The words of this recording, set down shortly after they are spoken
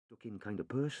hard-working kind of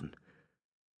person.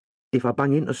 If I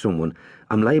bang into someone,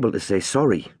 I'm liable to say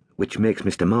sorry, which makes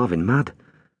Mr. Marvin mad.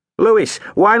 Lewis,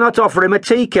 why not offer him a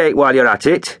tea cake while you're at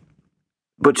it?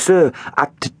 But, sir, I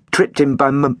tripped him by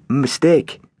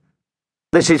mistake.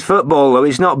 This is football,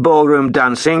 Lewis, not ballroom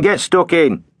dancing. Get stuck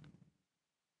in.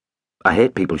 I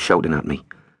hate people shouting at me.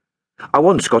 I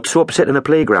once got so upset in a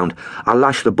playground, I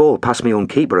lashed the ball past my own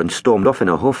keeper and stormed off in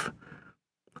a huff.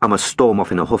 I'm a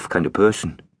storm-off-in-a-huff kind of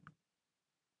person.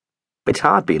 It's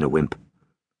hard being a wimp.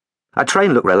 I try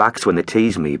and look relaxed when they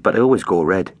tease me, but I always go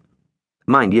red.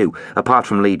 Mind you, apart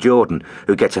from Lee Jordan,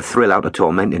 who gets a thrill out of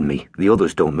tormenting me, the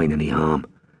others don't mean any harm.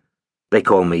 They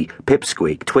call me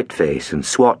Pipsqueak, Twitface, and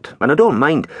Swat, and I don't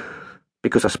mind,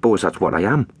 because I suppose that's what I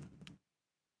am.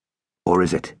 Or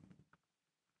is it?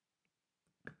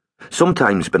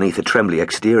 Sometimes beneath a trembly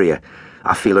exterior,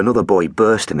 I feel another boy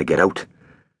bursting to get out.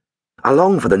 I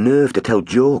long for the nerve to tell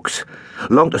jokes,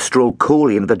 long to stroll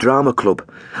coolly into the drama club,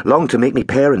 long to make me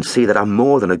parents see that I'm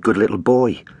more than a good little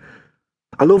boy.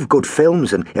 I love good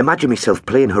films and imagine myself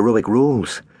playing heroic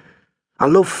roles. I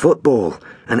love football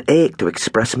and ache to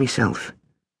express myself.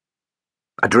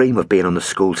 I dream of being on the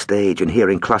school stage and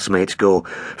hearing classmates go,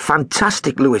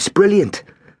 "Fantastic, Lewis, brilliant."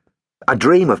 I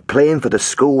dream of playing for the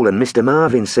school and Mr.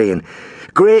 Marvin saying,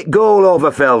 "Great goal,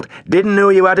 Overfeld, didn't know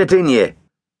you had it in you."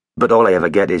 But all I ever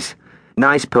get is,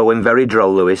 "Nice poem, very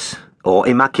droll, Lewis," or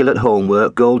 "Immaculate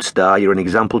homework, gold star, you're an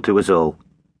example to us all."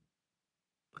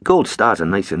 Gold stars are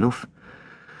nice enough.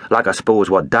 Like I suppose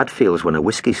what Dad feels when a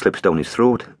whiskey slips down his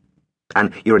throat.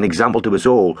 And "you're an example to us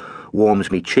all"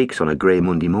 warms me cheeks on a grey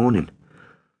Monday morning.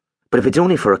 But if it's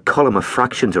only for a column of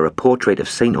fractions or a portrait of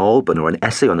St. Alban or an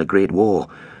essay on the Great War,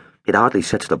 it hardly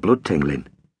sets the blood tingling.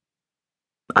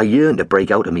 I yearn to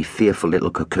break out of me fearful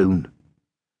little cocoon.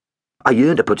 I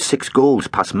yearn to put 6 goals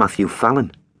past Matthew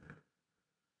Fallon.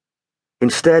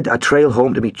 Instead, I trail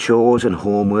home to me chores and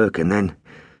homework, and then,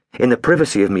 in the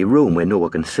privacy of me room where no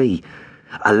one can see,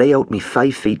 I lay out me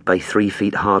 5 feet by 3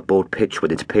 feet hardboard pitch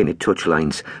with its painted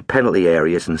touchlines, penalty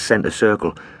areas and centre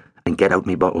circle, and get out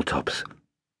me bottle tops.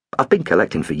 I've been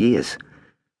collecting for years.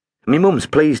 Me mum's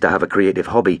pleased to have a creative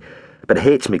hobby, but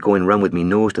hates me going round with me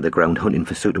nose to the ground hunting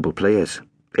for suitable players,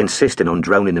 insisting on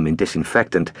drowning them in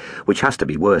disinfectant, which has to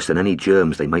be worse than any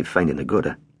germs they might find in the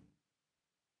gutter.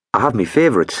 I have me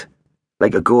favourites,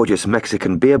 like a gorgeous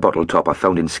Mexican beer bottle top I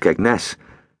found in Skegness,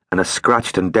 and a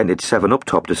scratched and dented 7-Up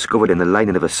top discovered in the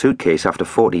lining of a suitcase after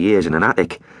 40 years in an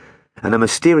attic, and a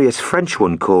mysterious French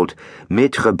one called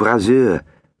Maître Brasseur,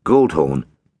 Goldhorn,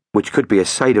 which could be a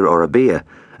cider or a beer,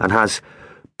 and has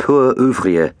Pour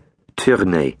Ouvrier,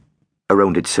 Tournay,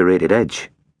 around its serrated edge.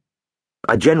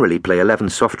 I generally play 11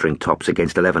 soft drink tops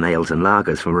against 11 ales and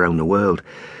lagers from around the world,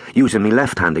 using me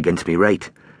left hand against me right.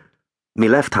 Me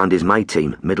left hand is my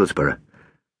team, Middlesbrough.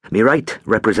 Me right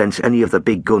represents any of the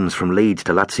big guns from Leeds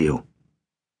to Lazio.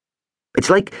 It's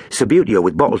like Subbuteo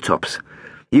with bottle tops.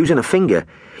 Using a finger,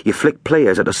 you flick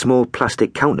players at a small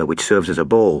plastic counter which serves as a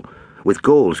ball, with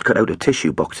goals cut out of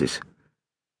tissue boxes.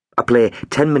 I play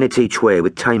 10 minutes each way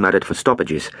with time added for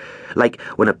stoppages, like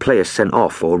when a player's sent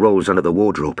off or rolls under the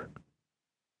wardrobe.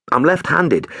 I'm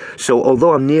left-handed, so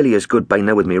although I'm nearly as good by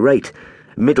now with me right,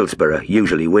 Middlesbrough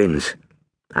usually wins.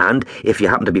 And if you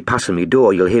happen to be passing me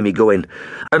door, you'll hear me going,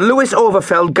 "And Lewis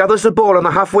Overfeld gathers the ball on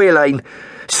the halfway line.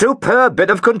 Superb bit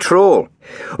of control.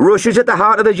 Rushes at the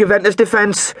heart of the Juventus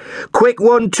defence. Quick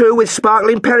 1-2 with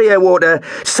sparkling Perrier water.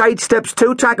 Sidesteps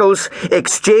 2 tackles.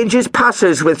 Exchanges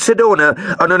passes with Sedona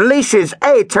and unleashes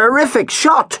a terrific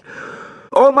shot.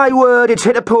 Oh my word, it's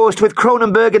hit a post with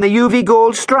Cronenberg in the UV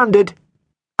goal stranded."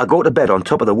 I go to bed on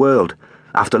top of the world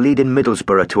after leading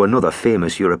Middlesbrough to another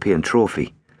famous European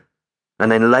trophy,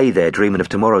 and then lie there dreaming of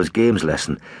tomorrow's games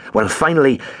lesson, when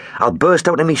finally I'll burst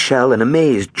out of me shell and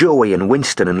amaze Joey and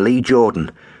Winston and Lee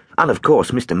Jordan, and of course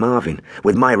Mr. Marvin,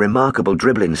 with my remarkable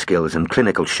dribbling skills and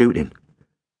clinical shooting.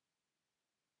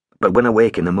 But when I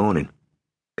wake in the morning,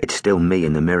 it's still me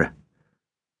in the mirror.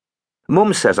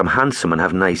 Mum says I'm handsome and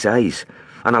have nice eyes,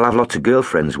 and I'll have lots of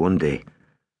girlfriends one day.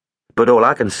 But all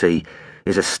I can see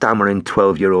is a stammering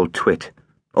 12-year-old twit,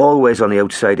 always on the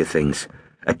outside of things,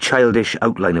 a childish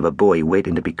outline of a boy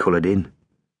waiting to be coloured in.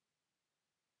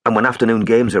 And when afternoon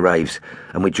games arrives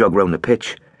and we jog round the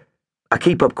pitch, I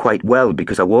keep up quite well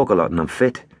because I walk a lot and I'm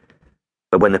fit.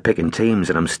 But when they're picking teams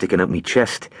and I'm sticking out me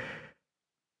chest,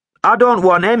 "I don't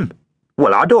want him."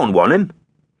 "Well, I don't want him."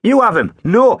 "You have him."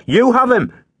 "No, you have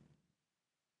him."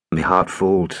 My heart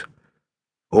folds.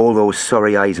 All those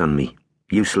sorry eyes on me,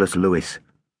 useless Lewis.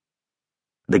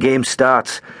 The game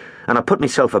starts, and I put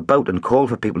myself about and call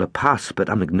for people to pass, but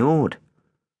I'm ignored.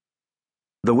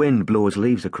 The wind blows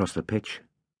leaves across the pitch,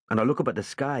 and I look up at the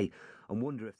sky and wonder if